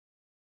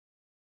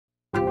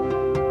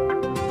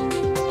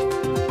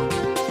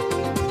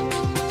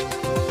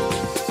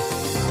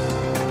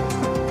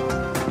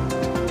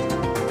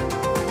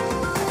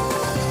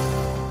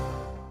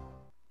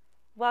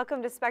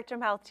Welcome to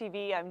Spectrum Health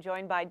TV. I'm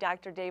joined by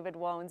Dr. David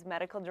Wohns,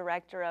 Medical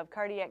Director of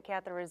Cardiac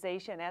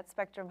Catheterization at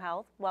Spectrum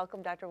Health.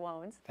 Welcome, Dr.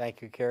 Wohns.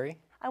 Thank you, Carrie.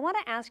 I want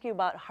to ask you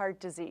about heart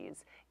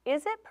disease.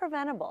 Is it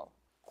preventable?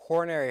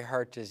 Coronary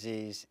heart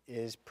disease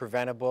is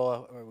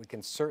preventable. We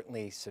can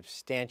certainly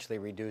substantially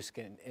reduce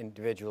an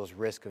individual's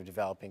risk of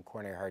developing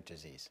coronary heart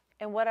disease.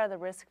 And what are the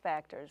risk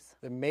factors?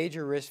 The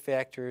major risk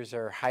factors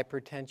are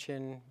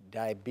hypertension,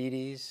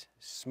 diabetes,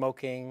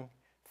 smoking,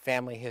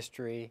 family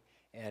history,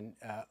 and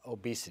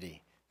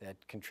obesity that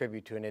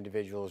contribute to an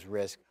individual's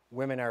risk.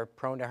 Women are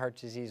prone to heart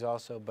disease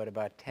also, but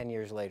about 10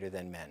 years later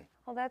than men.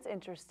 Well, that's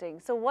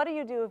interesting. So what do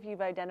you do if you've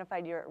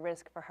identified you're at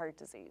risk for heart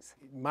disease?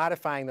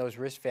 Modifying those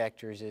risk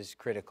factors is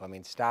critical. I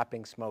mean,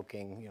 stopping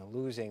smoking,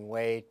 losing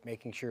weight,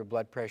 making sure your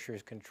blood pressure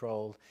is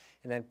controlled,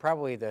 and then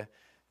probably the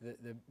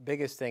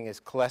biggest thing is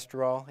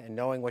cholesterol, and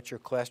knowing what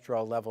your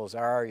cholesterol levels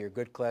are, your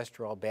good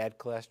cholesterol, bad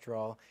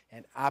cholesterol,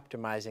 and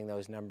optimizing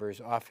those numbers,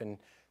 often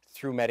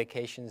through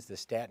medications. The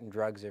statin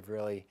drugs have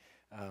really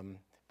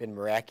been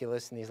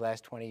miraculous in these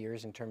last 20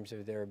 years in terms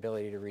of their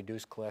ability to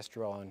reduce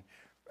cholesterol and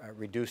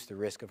reduce the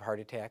risk of heart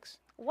attacks.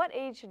 What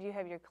age should you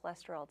have your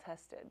cholesterol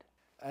tested?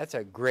 That's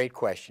a great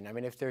question. I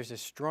mean, if there's a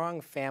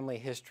strong family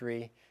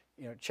history,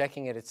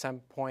 checking it at some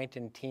point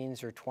in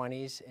teens or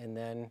 20s, and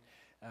then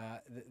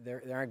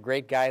there aren't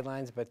great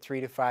guidelines, but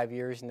 3 to 5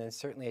 years, and then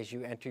certainly as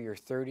you enter your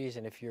 30s,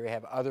 and if you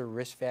have other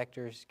risk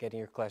factors, getting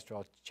your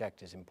cholesterol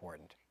checked is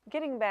important.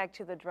 Getting back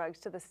to the drugs,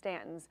 to the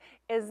statins,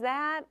 is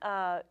that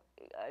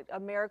a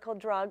miracle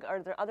drug, or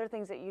are there other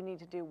things that you need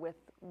to do with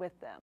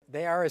them?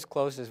 They are as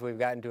close as we've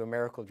gotten to a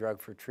miracle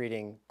drug for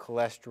treating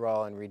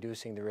cholesterol and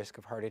reducing the risk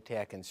of heart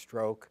attack and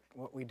stroke.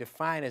 What we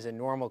define as a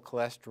normal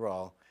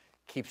cholesterol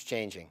keeps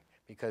changing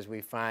because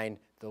we find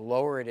the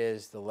lower it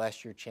is, the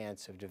less your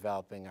chance of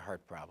developing a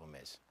heart problem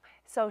is.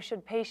 So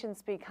should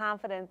patients be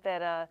confident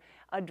that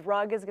a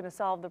drug is going to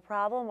solve the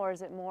problem, or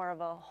is it more of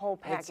a whole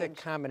package? It's a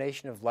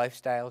combination of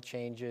lifestyle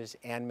changes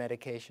and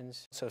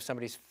medications. So if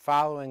somebody's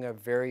following a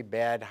very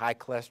bad high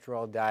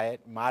cholesterol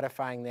diet,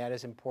 modifying that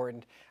is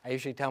important. I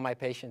usually tell my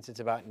patients it's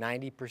about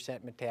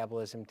 90%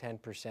 metabolism,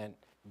 10%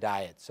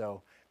 diet.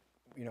 So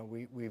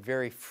we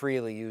very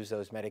freely use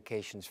those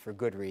medications for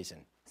good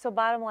reason. So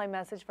bottom line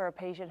message for a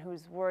patient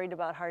who's worried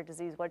about heart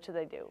disease, what should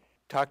they do?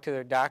 Talk to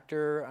their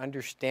doctor,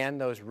 understand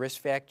those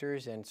risk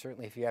factors, and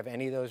certainly if you have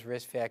any of those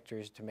risk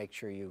factors, to make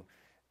sure you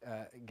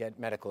get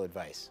medical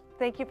advice.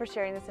 Thank you for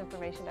sharing this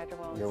information, Dr.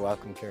 Wohns. You're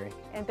welcome, Carrie.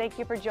 And thank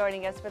you for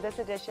joining us for this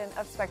edition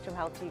of Spectrum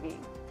Health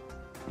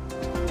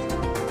TV.